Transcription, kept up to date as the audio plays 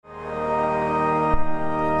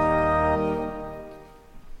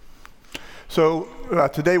So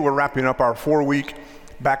today we're wrapping up our 4-week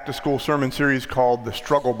back-to-school sermon series called The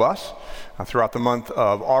Struggle Bus. Throughout the month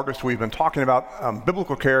of August, we've been talking about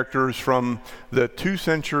biblical characters from the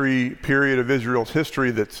 2-century period of Israel's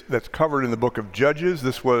history that's covered in the book of Judges.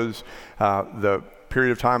 This was the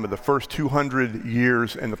period of time of the first 200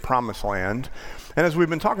 years in the Promised Land. And as we've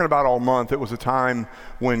been talking about all month, it was a time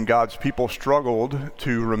when God's people struggled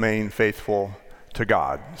to remain faithful to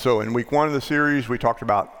God. So in week 1 of the series, we talked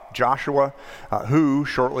about Joshua, who,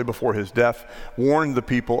 shortly before his death, warned the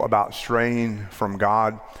people about straying from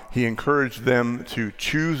God. He encouraged them to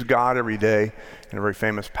choose God every day in a very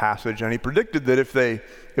famous passage, and he predicted that if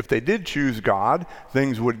they did choose God,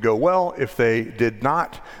 things would go well. If they did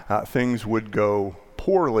not, things would go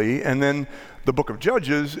poorly. And then the book of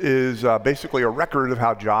Judges is basically a record of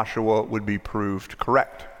how Joshua would be proved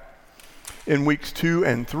correct. In weeks 2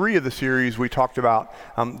 and 3 of the series, we talked about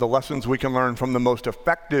the lessons we can learn from the most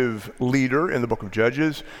effective leader in the book of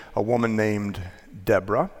Judges, a woman named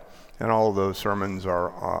Deborah. And all of those sermons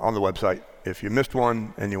are on the website if you missed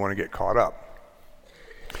one and you want to get caught up.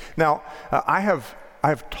 Now, I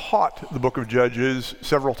have taught the book of Judges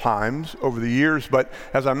several times over the years, but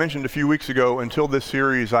as I mentioned a few weeks ago, until this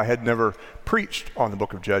series, I had never preached on the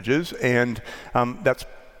book of Judges, and that's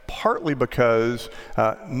partly because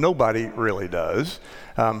nobody really does.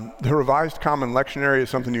 The Revised Common Lectionary is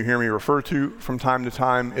something you hear me refer to from time to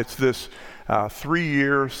time. It's this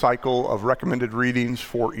 3-year cycle of recommended readings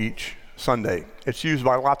for each Sunday. It's used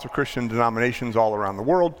by lots of Christian denominations all around the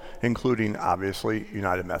world, including, obviously,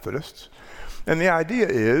 United Methodists. And the idea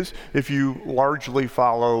is, if you largely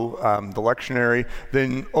follow the lectionary,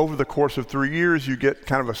 then over the course of 3 years, you get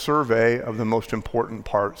kind of a survey of the most important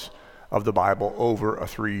parts of the Bible over a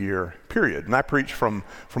 3-year period. And I preach from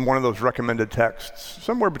one of those recommended texts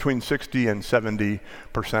somewhere between 60 and 70%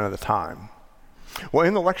 of the time. Well,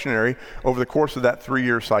 in the lectionary, over the course of that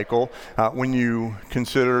 3-year cycle, when you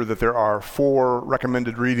consider that there are 4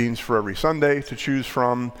 recommended readings for every Sunday to choose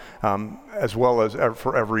from, as well as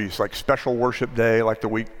for every special worship day, like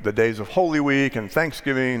the days of Holy Week and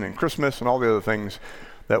Thanksgiving and Christmas and all the other things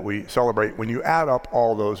that we celebrate, when you add up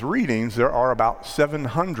all those readings, there are about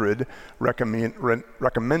 700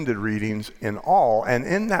 recommended readings in all. And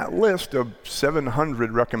in that list of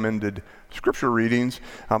 700 recommended scripture readings,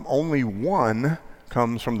 only one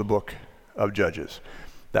comes from the book of Judges.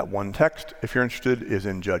 That one text, if you're interested, is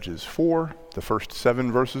in Judges 4, the first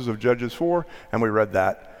 7 verses of Judges 4, and we read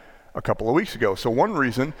that a couple of weeks ago. So one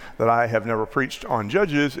reason that I have never preached on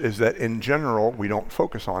Judges is that in general, we don't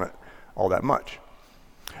focus on it all that much.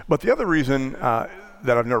 But the other reason that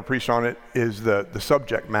I've never preached on it is the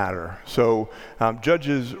subject matter. So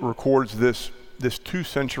Judges records this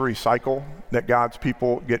 2-century cycle that God's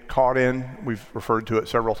people get caught in. We've referred to it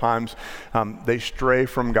several times. They stray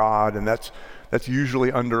from God, and that's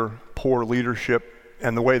usually under poor leadership.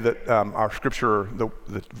 And the way that our scripture,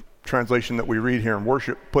 the translation that we read here in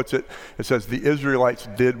worship puts it, it says, the Israelites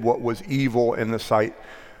did what was evil in the sight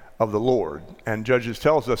of the Lord. And Judges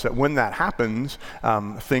tells us that when that happens,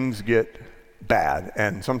 things get bad,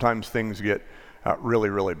 and sometimes things get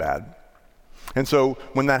really, really bad. And so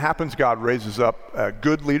when that happens, God raises up a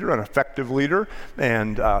good leader, an effective leader,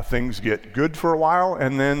 and things get good for a while,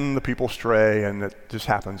 and then the people stray, and it just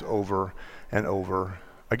happens over and over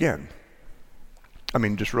again. I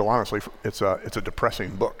mean, just real honestly, it's a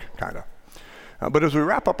depressing book, kind of. But as we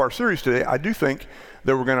wrap up our series today, I do think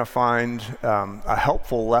that we're going to find a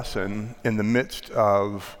helpful lesson in the midst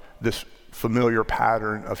of this familiar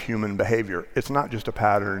pattern of human behavior. It's not just a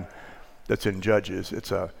pattern that's in Judges,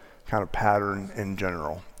 it's a kind of pattern in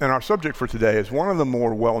general. And our subject for today is one of the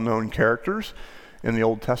more well-known characters in the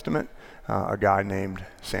Old Testament, a guy named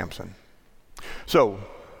Samson. So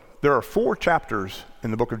there are 4 chapters in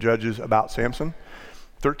the book of Judges about Samson.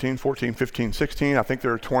 13, 14, 15, 16. I think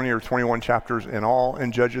there are 20 or 21 chapters in all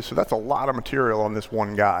in Judges, so that's a lot of material on this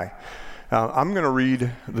one guy. I'm going to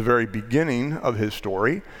read the very beginning of his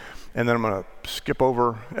story, and then I'm going to skip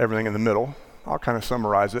over everything in the middle. I'll kind of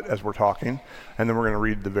summarize it as we're talking, and then we're going to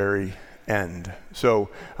read the very end.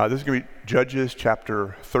 So this is going to be Judges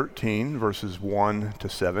chapter 13, verses 1 to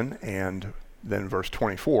 7, and then verse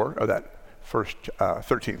 24 of that first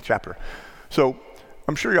 13th chapter. So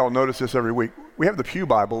I'm sure y'all notice this every week. We have the Pew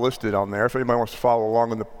Bible listed on there if anybody wants to follow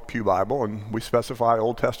along in the Pew Bible, and we specify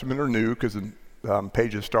Old Testament or New because the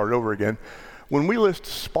pages start over again. When we list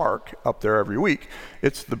Spark up there every week,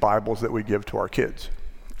 it's the Bibles that we give to our kids.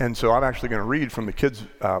 And so I'm actually going to read from the kids'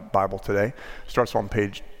 Bible today. It starts on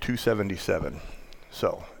page 277.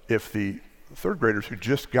 So if the third graders who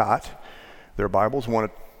just got their Bibles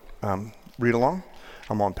want to read along,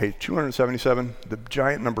 I'm on page 277, the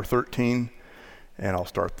giant number 13, And I'll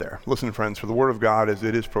start there. Listen, friends, for the word of God as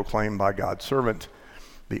it is proclaimed by God's servant,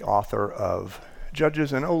 the author of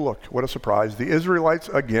Judges. And oh, look, what a surprise. The Israelites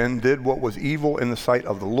again did what was evil in the sight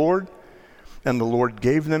of the Lord, and the Lord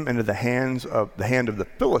gave them into the hand of the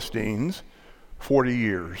Philistines 40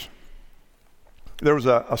 years. There was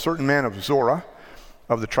a certain man of Zorah,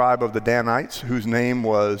 of the tribe of the Danites, whose name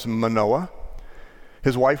was Manoah.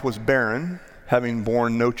 His wife was barren, having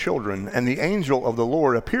borne no children. And the angel of the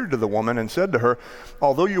Lord appeared to the woman and said to her,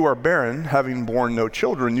 although you are barren, having borne no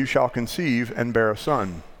children, you shall conceive and bear a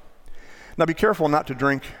son. Now be careful not to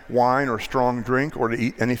drink wine or strong drink, or to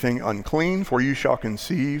eat anything unclean, for you shall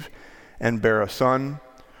conceive and bear a son.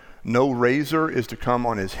 No razor is to come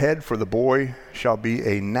on his head, for the boy shall be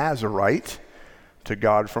a Nazirite to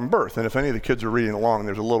God from birth. And if any of the kids are reading along,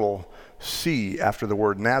 there's a little C after the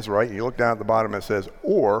word Nazirite. You look down at the bottom, it says,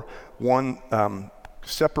 or one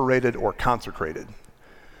separated or consecrated.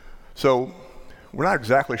 So we're not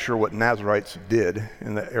exactly sure what Nazirites did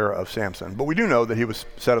in the era of Samson, but we do know that he was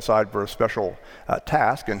set aside for a special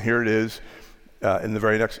task, and here it is in the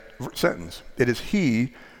very next sentence. It is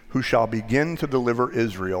he who shall begin to deliver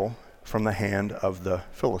Israel from the hand of the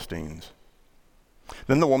Philistines.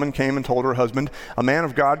 Then the woman came and told her husband, a man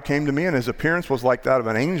of God came to me, and his appearance was like that of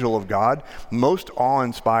an angel of God, most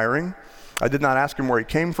awe-inspiring. I did not ask him where he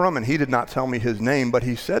came from, and he did not tell me his name, but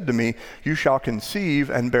he said to me, you shall conceive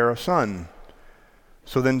and bear a son.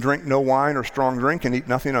 So then drink no wine or strong drink, and eat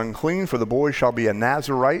nothing unclean, for the boy shall be a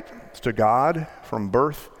Nazirite to God from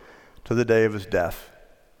birth to the day of his death.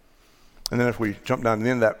 And then if we jump down to the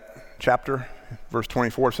end of that chapter, verse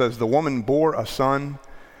 24 says, the woman bore a son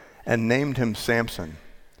and named him Samson.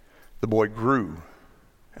 The boy grew,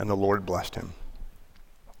 and the Lord blessed him.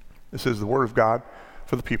 This is the word of God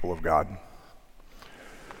for the people of God.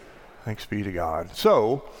 Thanks be to God.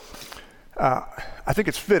 So, I think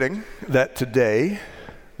it's fitting that today,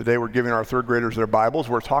 the day we're giving our third graders their Bibles,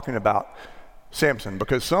 we're talking about Samson,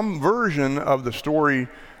 because some version of the story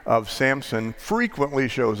of Samson frequently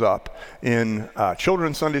shows up in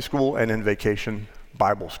children's Sunday school and in vacation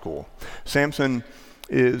Bible school. Samson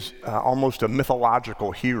is almost a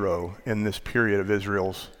mythological hero in this period of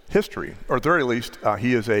Israel's history, or at the very least,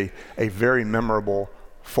 he is a very memorable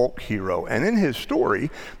folk hero. And in his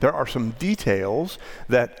story, there are some details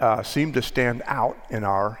that seem to stand out in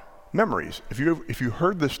our memories. If you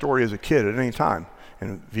heard this story as a kid at any time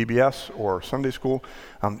in VBS or Sunday school,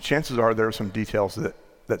 chances are there are some details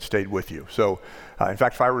that stayed with you. So, in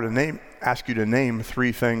fact, if I were to ask you to name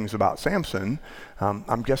 3 things about Samson,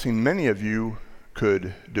 I'm guessing many of you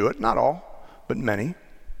could do it. Not all, but many.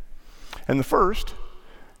 And the first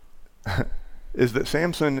is that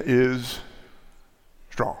Samson is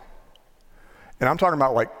strong. And I'm talking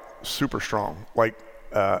about like super strong,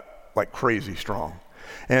 like crazy strong.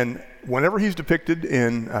 And whenever he's depicted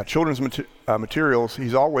in children's materials,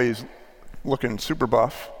 he's always looking super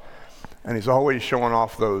buff, and he's always showing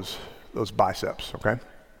off those biceps, okay?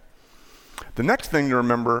 The next thing to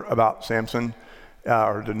remember about Samson,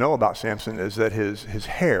 or to know about Samson, is that his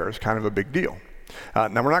hair is kind of a big deal.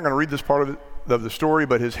 Now, we're not going to read this part of the story,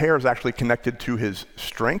 but his hair is actually connected to his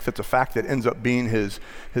strength. It's a fact that ends up being his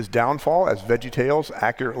downfall, as VeggieTales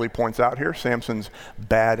accurately points out here, Samson's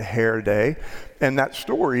bad hair day. And that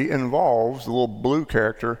story involves the little blue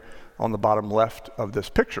character on the bottom left of this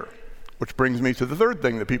picture, which brings me to the third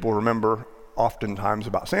thing that people remember oftentimes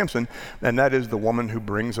about Samson, and that is the woman who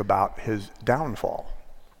brings about his downfall.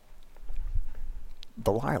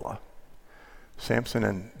 Delilah. Samson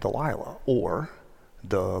and Delilah, or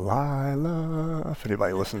Delilah, if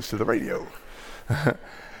anybody listens to the radio.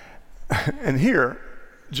 And here,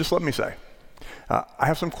 just let me say, I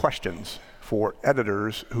have some questions for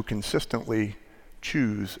editors who consistently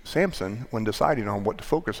choose Samson when deciding on what to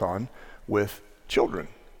focus on with children.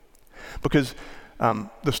 Because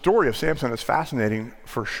the story of Samson is fascinating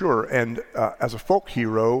for sure, and as a folk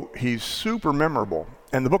hero, he's super memorable.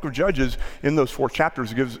 And the book of Judges, in those 4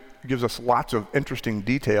 chapters, gives us lots of interesting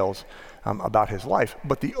details about his life.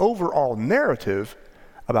 But the overall narrative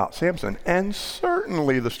about Samson, and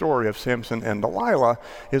certainly the story of Samson and Delilah,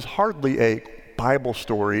 is hardly a Bible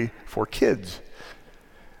story for kids.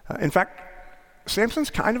 In fact, Samson's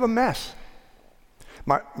kind of a mess.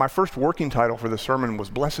 My first working title for the sermon was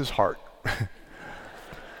Bless His Heart.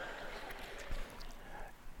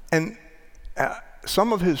 And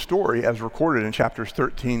some of his story, as recorded in chapters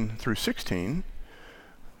 13 through 16,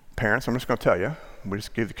 parents, I'm just going to tell you, we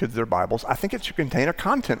just gave the kids their Bibles. I think it should contain a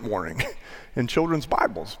content warning in children's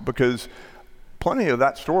Bibles, because plenty of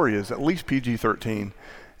that story is at least PG-13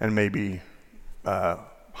 and maybe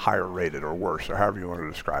higher rated or worse, or however you want to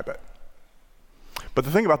describe it. But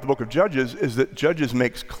the thing about the book of Judges is that Judges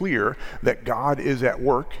makes clear that God is at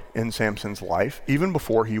work in Samson's life even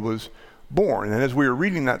before he was born. And as we were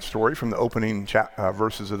reading that story from the opening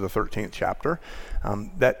verses of the 13th chapter,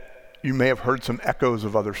 that you may have heard some echoes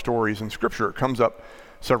of other stories in Scripture. It comes up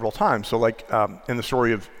several times. So like in the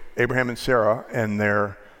story of Abraham and Sarah and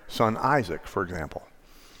their son Isaac, for example.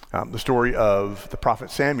 The story of the prophet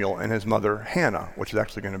Samuel and his mother Hannah, which is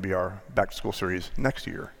actually going to be our back-to-school series next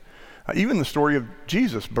year. Even the story of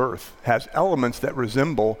Jesus' birth has elements that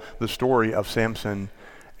resemble the story of Samson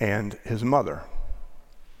and his mother.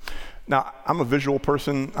 Now, I'm a visual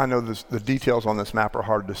person. I know the details on this map are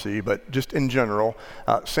hard to see, but just in general,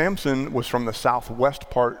 Samson was from the southwest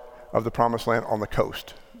part of the Promised Land on the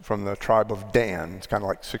coast, from the tribe of Dan. It's kind of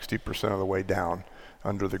like 60% of the way down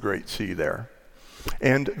under the Great Sea there.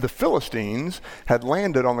 And the Philistines had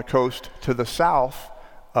landed on the coast to the south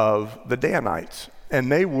of the Danites,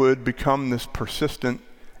 and they would become this persistent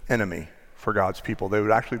enemy for God's people. They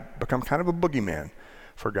would actually become kind of a boogeyman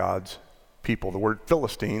for God's people. The word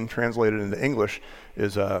Philistine, translated into English,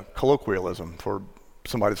 is a colloquialism for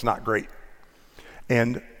somebody that's not great.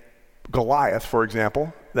 And Goliath, for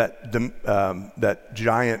example, that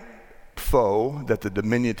giant foe that the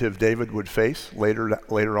diminutive David would face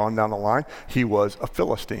later on down the line, he was a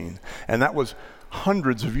Philistine. And that was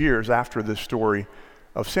hundreds of years after this story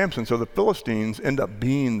of Samson. So the Philistines end up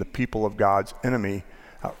being the people of God's enemy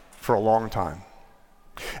for a long time.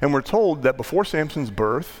 And we're told that before Samson's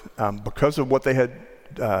birth, because of what they had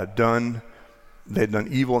done, they'd done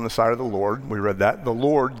evil in the sight of the Lord. We read that. The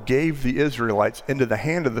Lord gave the Israelites into the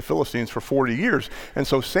hand of the Philistines for 40 years. And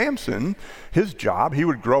so Samson, his job, he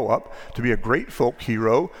would grow up to be a great folk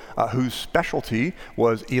hero whose specialty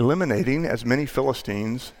was eliminating as many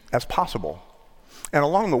Philistines as possible. And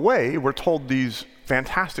along the way, we're told these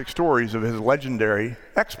fantastic stories of his legendary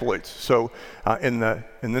exploits. So in the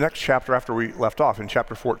next chapter after we left off, in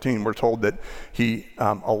chapter 14, we're told that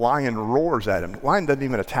a lion roars at him. Lion doesn't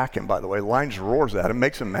even attack him, by the way. Lion just roars at him,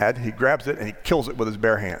 makes him mad. He grabs it and he kills it with his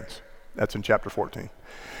bare hands. That's in chapter 14.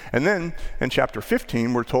 And then in chapter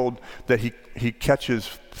 15, we're told that he catches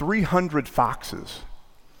 300 foxes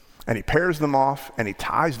and he pairs them off and he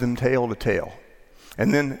ties them tail to tail.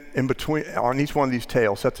 And then in between, on each one of these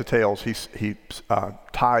sets of tails, he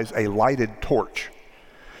ties a lighted torch.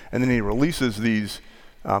 And then he releases these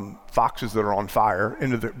foxes that are on fire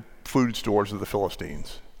into the food stores of the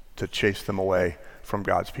Philistines to chase them away from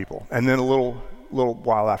God's people. And then a little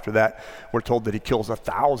while after that, we're told that he kills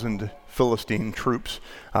 1,000 Philistine troops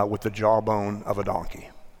with the jawbone of a donkey.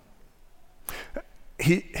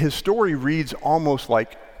 His story reads almost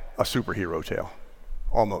like a superhero tale,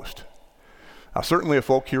 almost. Certainly a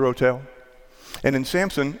folk hero tale. And in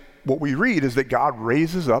Samson, what we read is that God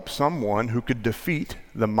raises up someone who could defeat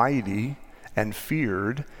the mighty and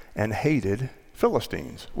feared and hated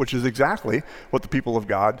Philistines, which is exactly what the people of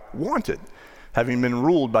God wanted, having been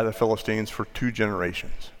ruled by the Philistines for 2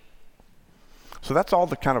 generations. So that's all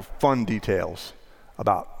the kind of fun details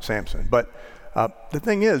about Samson. But the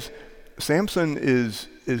thing is, Samson is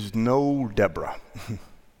no Deborah.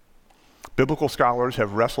 Biblical scholars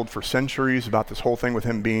have wrestled for centuries about this whole thing with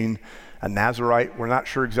him being a Nazirite. We're not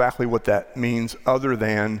sure exactly what that means other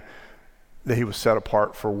than that he was set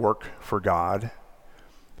apart for work for God.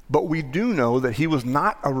 But we do know that he was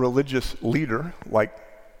not a religious leader like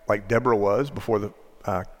Deborah was before the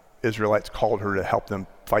Israelites called her to help them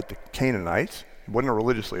fight the Canaanites. He wasn't a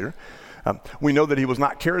religious leader. We know that he was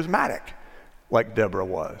not charismatic like Deborah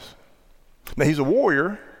was. Now he's a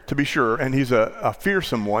warrior, to be sure, and he's a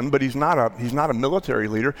fearsome one, but he's not a military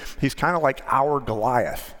leader. He's kind of like our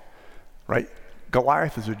Goliath, right?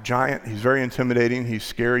 Goliath is a giant. He's very intimidating. He's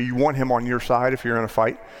scary. You want him on your side if you're in a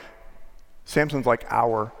fight. Samson's like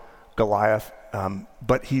our Goliath,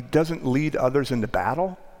 but he doesn't lead others into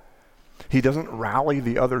battle. He doesn't rally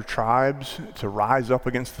the other tribes to rise up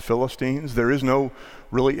against the Philistines. There is no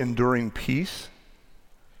really enduring peace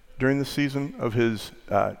during the season of his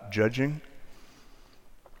judging.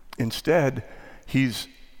 Instead, he's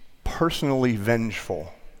personally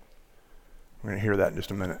vengeful. We're going to hear that in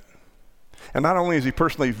just a minute. And not only is he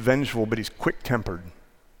personally vengeful, but he's quick-tempered.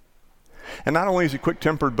 And not only is he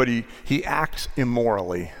quick-tempered, but he acts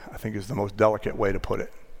immorally, I think is the most delicate way to put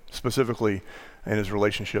it, specifically in his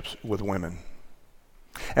relationships with women.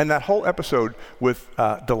 And that whole episode with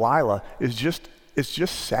Delilah is just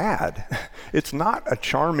sad. It's not a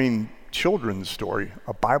charming children's story,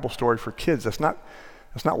 a Bible story for kids. That's not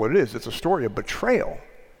what it is. It's a story of betrayal.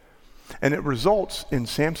 And it results in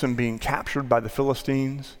Samson being captured by the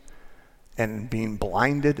Philistines and being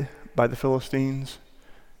blinded by the Philistines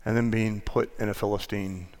and then being put in a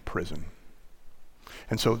Philistine prison.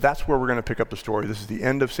 And so that's where we're going to pick up the story. This is the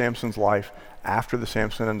end of Samson's life after the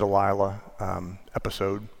Samson and Delilah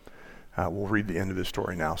episode. We'll read the end of his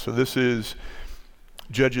story now. So this is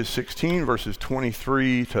Judges 16, verses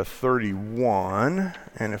 23 to 31.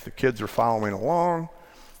 And if the kids are following along,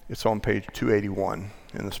 it's on page 281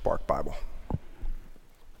 in the Spark Bible.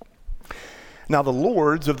 Now the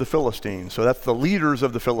lords of the Philistines, so that's the leaders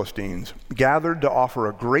of the Philistines, gathered to offer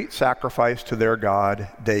a great sacrifice to their god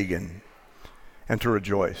Dagon and to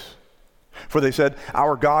rejoice. For they said,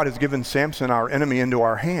 "Our God has given Samson, our enemy, into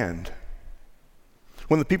our hand."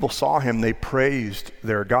 When the people saw him, they praised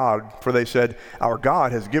their God, for they said, "Our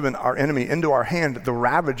God has given our enemy into our hand, the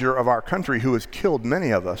ravager of our country, who has killed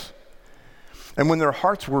many of us." And when their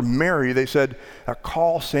hearts were merry, they said,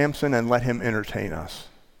 "Call Samson and let him entertain us."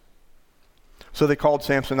 So they called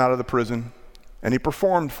Samson out of the prison, and he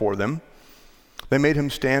performed for them. They made him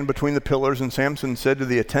stand between the pillars, and Samson said to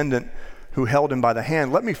the attendant who held him by the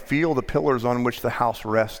hand, "Let me feel the pillars on which the house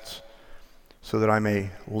rests, so that I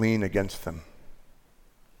may lean against them."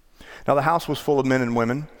 Now the house was full of men and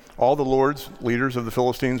women. All the lords, leaders of the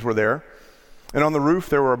Philistines were there. And on the roof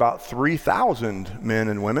there were about 3,000 men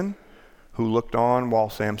and women who looked on while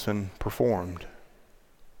Samson performed.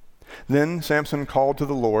 Then Samson called to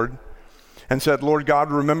the Lord and said, "Lord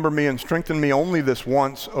God, remember me and strengthen me only this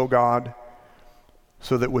once, O God,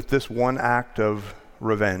 so that with this one act of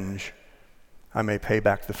revenge I may pay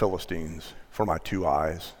back the Philistines for my 2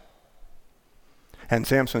 eyes." And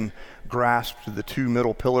Samson grasped the 2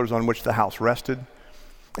 middle pillars on which the house rested,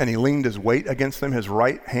 and he leaned his weight against them, his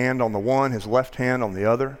right hand on the one, his left hand on the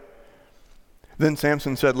other. Then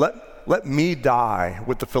Samson said, Let me die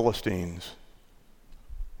with the Philistines."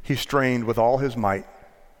 He strained with all his might,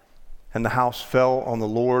 and the house fell on the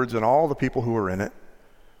lords and all the people who were in it.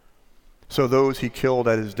 So those he killed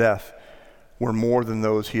at his death were more than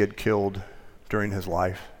those he had killed during his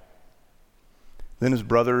life. Then his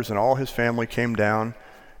brothers and all his family came down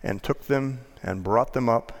and took them and brought them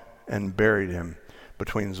up and buried him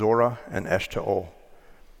between Zorah and Eshtaol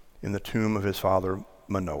in the tomb of his father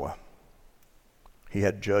Manoah. He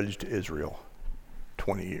had judged Israel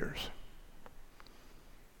 20 years.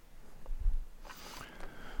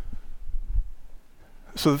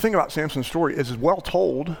 So the thing about Samson's story is it's well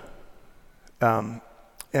told, and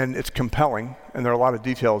it's compelling, and there are a lot of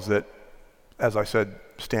details that, as I said,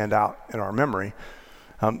 stand out in our memory.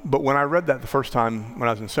 But when I read that the first time when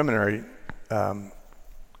I was in seminary,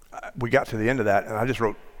 we got to the end of that, and I just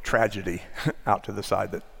wrote tragedy out to the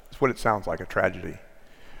side. That's what it sounds like, a tragedy.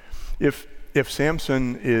 If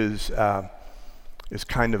Samson is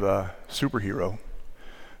kind of a superhero,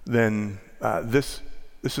 then this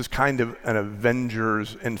is kind of an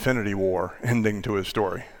Avengers Infinity War ending to his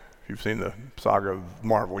story. If you've seen the saga of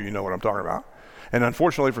Marvel, you know what I'm talking about. And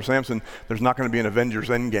unfortunately for Samson, there's not going to be an Avengers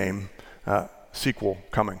Endgame sequel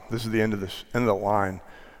coming. This is the end of the line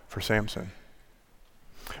for Samson.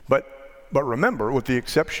 But remember, with the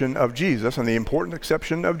exception of Jesus, and the important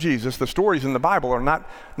exception of Jesus, the stories in the Bible are not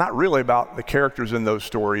really about the characters in those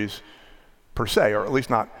stories per se, or at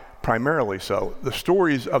least not primarily so. The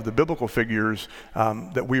stories of the biblical figures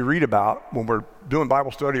that we read about when we're doing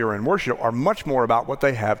Bible study or in worship are much more about what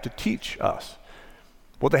they have to teach us.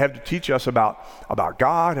 What they have to teach us about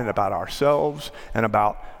God and about ourselves and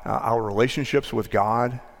about our relationships with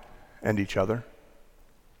God and each other.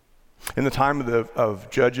 In the time of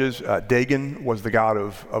Judges, Dagon was the god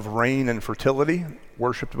of rain and fertility,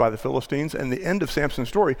 worshipped by the Philistines. And the end of Samson's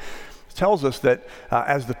story tells us that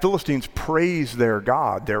as the Philistines praise their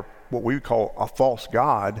god, their what we would call a false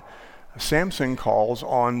god, Samson calls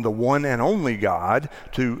on the one and only God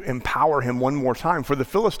to empower him one more time. For the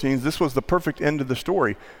Philistines, this was the perfect end of the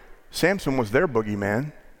story. Samson was their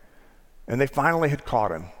boogeyman, and they finally had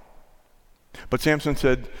caught him. But Samson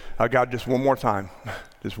said, God, just one more time,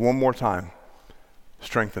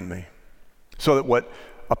 strengthen me. So that what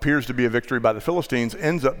appears to be a victory by the Philistines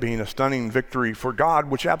ends up being a stunning victory for God,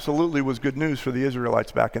 which absolutely was good news for the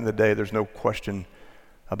Israelites back in the day. There's no question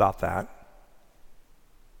about that.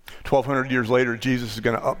 1,200 years later, Jesus is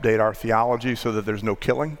going to update our theology so that there's no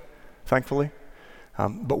killing, thankfully.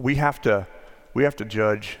 But we have to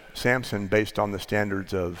judge Samson based on the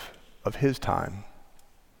standards of his time.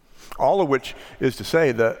 All of which is to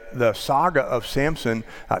say that the saga of Samson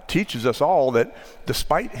teaches us all that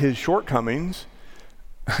despite his shortcomings,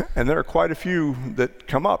 and there are quite a few that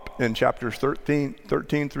come up in chapters 13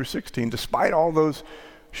 through 16, despite all those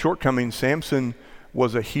shortcomings, Samson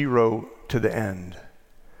was a hero to the end.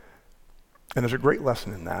 And there's a great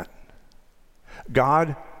lesson in that.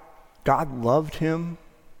 God loved him,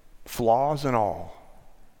 flaws and all.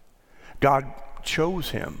 God chose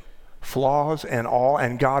him, flaws and all,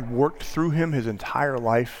 and God worked through him his entire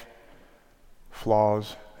life,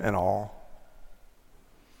 flaws and all.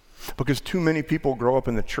 Because too many people grow up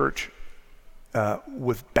in the church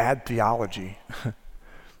with bad theology.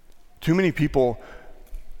 Too many people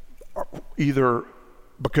are either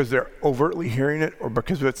because they're overtly hearing it or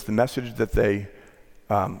because it's the message that they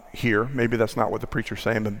hear. Maybe that's not what the preacher's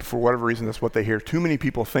saying, but for whatever reason, that's what they hear. Too many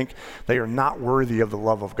people think they are not worthy of the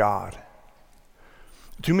love of God.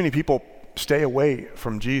 Too many people stay away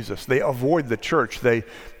from Jesus. They avoid the church. They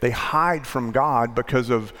hide from God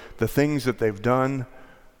because of the things that they've done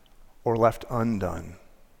or left undone.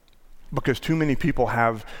 Because too many people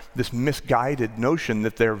have this misguided notion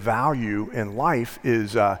that their value in life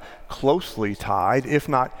is closely tied, if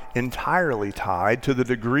not entirely tied, to the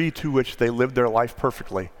degree to which they live their life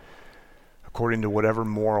perfectly, according to whatever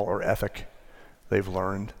moral or ethic they've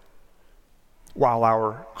learned. While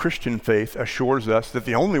our Christian faith assures us that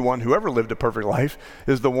the only one who ever lived a perfect life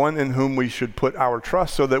is the one in whom we should put our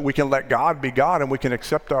trust so that we can let God be God and we can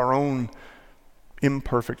accept our own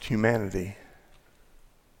imperfect humanity.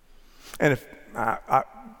 And if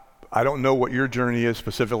I don't know what your journey is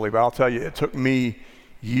specifically, but I'll tell you, it took me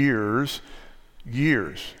years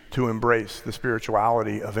to embrace the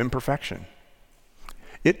spirituality of imperfection.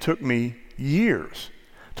 It took me years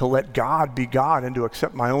to let God be God and to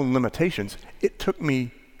accept my own limitations. It took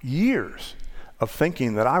me years of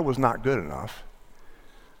thinking that I was not good enough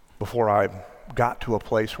before I got to a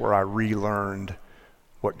place where I relearned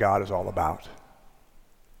what God is all about.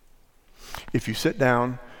 If you sit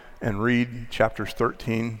down and read chapters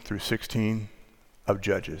 13 through 16 of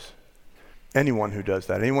Judges, anyone who does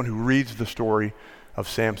that, anyone who reads the story of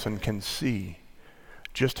Samson can see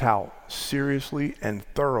just how seriously and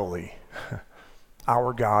thoroughly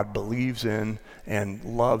our God believes in and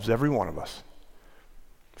loves every one of us,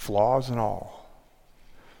 flaws and all.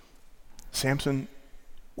 Samson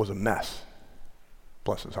was a mess,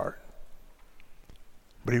 bless his heart.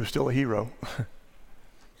 But he was still a hero.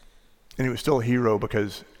 And he was still a hero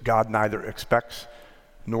because God neither expects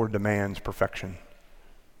nor demands perfection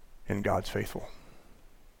in God's faithful.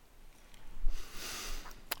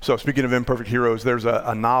 So speaking of imperfect heroes, there's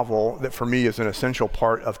a novel that for me is an essential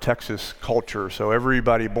part of Texas culture. So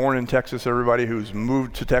everybody born in Texas, everybody who's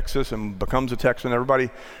moved to Texas and becomes a Texan, everybody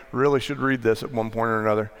really should read this at one point or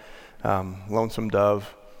another. Lonesome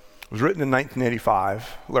Dove. It was written in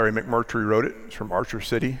 1985. Larry McMurtry wrote it. It's from Archer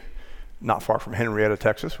City, not far from Henrietta,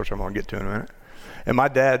 Texas, which I'm going to get to in a minute. And my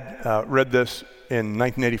dad read this in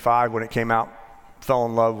 1985 when it came out, fell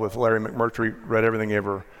in love with Larry McMurtry, read everything he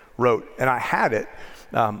ever wrote. And I had it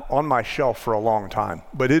on my shelf for a long time.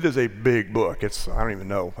 But it is a big book. It's, I don't even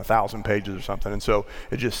know, 1,000 pages or something. And so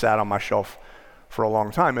it just sat on my shelf for a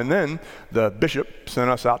long time. And then the bishop sent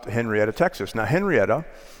us out to Henrietta, Texas. Now, Henrietta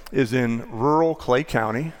is in rural Clay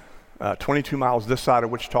County, 22 miles this side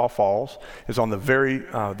of Wichita Falls, is on the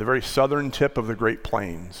very southern tip of the Great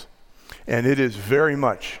Plains. And it is very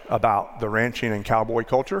much about the ranching and cowboy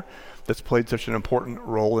culture that's played such an important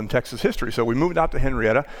role in Texas history. So we moved out to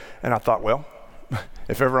Henrietta, and I thought, well,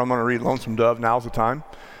 if ever I'm going to read Lonesome Dove, now's the time.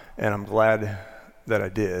 And I'm glad that I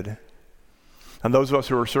did. And those of us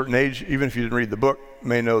who are a certain age, even if you didn't read the book,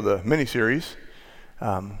 may know the miniseries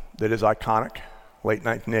that is iconic, late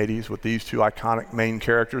 1980s, with these two iconic main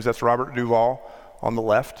characters. That's Robert Duvall on the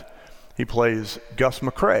left. He plays Gus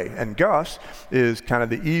McCrae, and Gus is kind of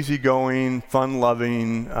the easygoing,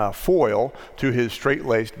 fun-loving foil to his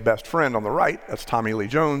straight-laced best friend on the right. That's Tommy Lee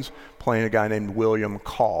Jones playing a guy named William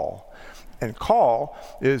Call. And Call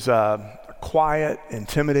is a quiet,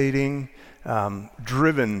 intimidating,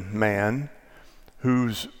 driven man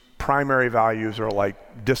whose primary values are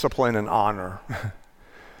like discipline and honor.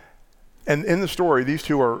 And in the story, these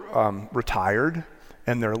two are retired,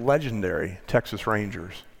 and they're legendary Texas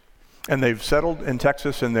Rangers. And they've settled in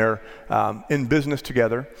Texas, and they're in business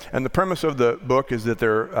together. And the premise of the book is that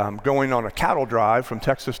they're going on a cattle drive from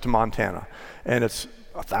Texas to Montana. And it's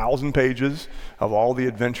 1,000 pages of all the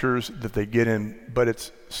adventures that they get in, but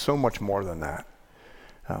it's so much more than that.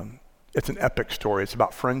 It's an epic story. It's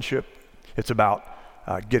about friendship. It's about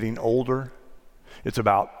getting older. It's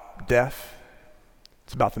about death.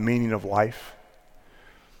 It's about the meaning of life.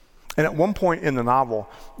 And at one point in the novel,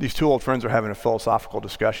 these two old friends are having a philosophical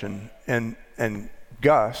discussion, and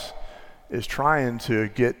Gus is trying to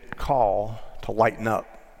get Call to lighten up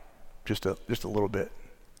just a little bit.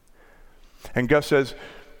 And Gus says,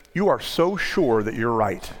 "You are so sure that you're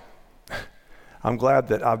right. I'm glad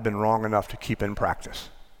that I've been wrong enough to keep in practice."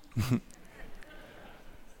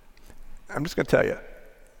 I'm just going to tell you,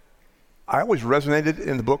 I always resonated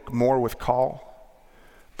in the book more with Call,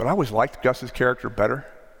 but I always liked Gus's character better.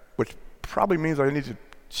 which probably means I need to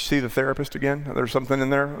see the therapist again. There's something in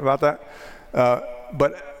there about that.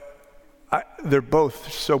 They're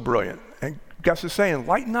both so brilliant. And Gus is saying,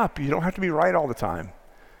 lighten up. You don't have to be right all the time.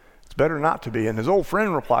 It's better not to be. And his old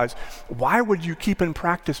friend replies, why would you keep in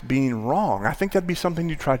practice being wrong? I think that'd be something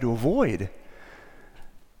you try to avoid.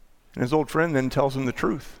 And his old friend then tells him the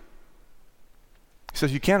truth. He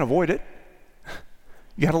says, you can't avoid it.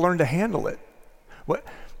 You got to learn to handle it.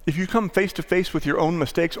 If you come face to face with your own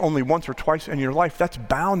mistakes only once or twice in your life, that's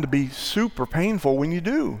bound to be super painful when you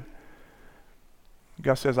do.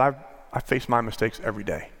 Gus says, I face my mistakes every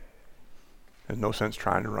day. There's no sense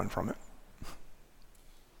trying to run from it.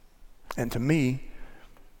 And to me,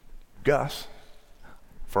 Gus,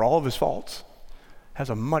 for all of his faults, has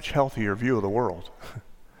a much healthier view of the world,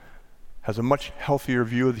 has a much healthier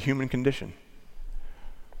view of the human condition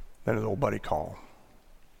than his old buddy Carl.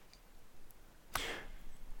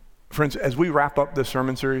 Friends, as we wrap up this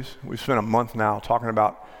sermon series, we've spent a month now talking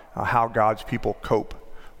about how God's people cope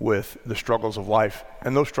with the struggles of life.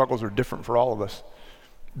 And those struggles are different for all of us,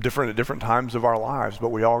 different at different times of our lives, but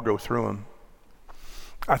we all go through them.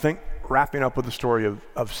 I think wrapping up with the story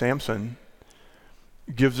of Samson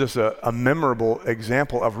gives us a memorable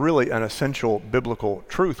example of really an essential biblical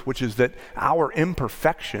truth, which is that our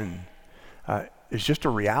imperfection is just a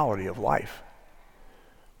reality of life.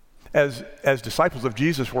 As disciples of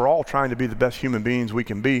Jesus, we're all trying to be the best human beings we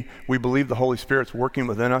can be. We believe the Holy Spirit's working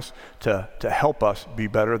within us to help us be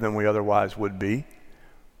better than we otherwise would be.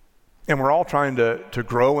 And we're all trying to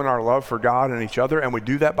grow in our love for God and each other, and we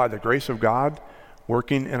do that by the grace of God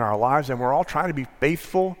working in our lives. And we're all trying to be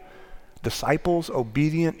faithful disciples,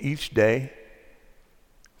 obedient each day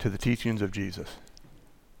to the teachings of Jesus.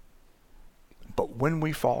 But when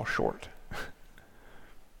we fall short,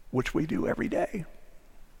 which we do every day,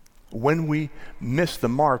 when we miss the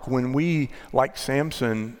mark, when we, like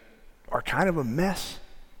Samson, are kind of a mess,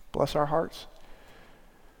 bless our hearts,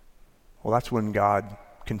 well, that's when God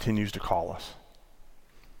continues to call us.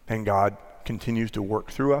 And God continues to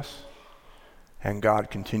work through us. And God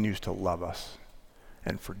continues to love us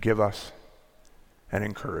and forgive us and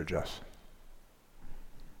encourage us.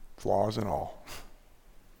 Flaws and all.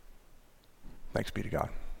 Thanks be to God.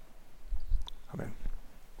 Amen.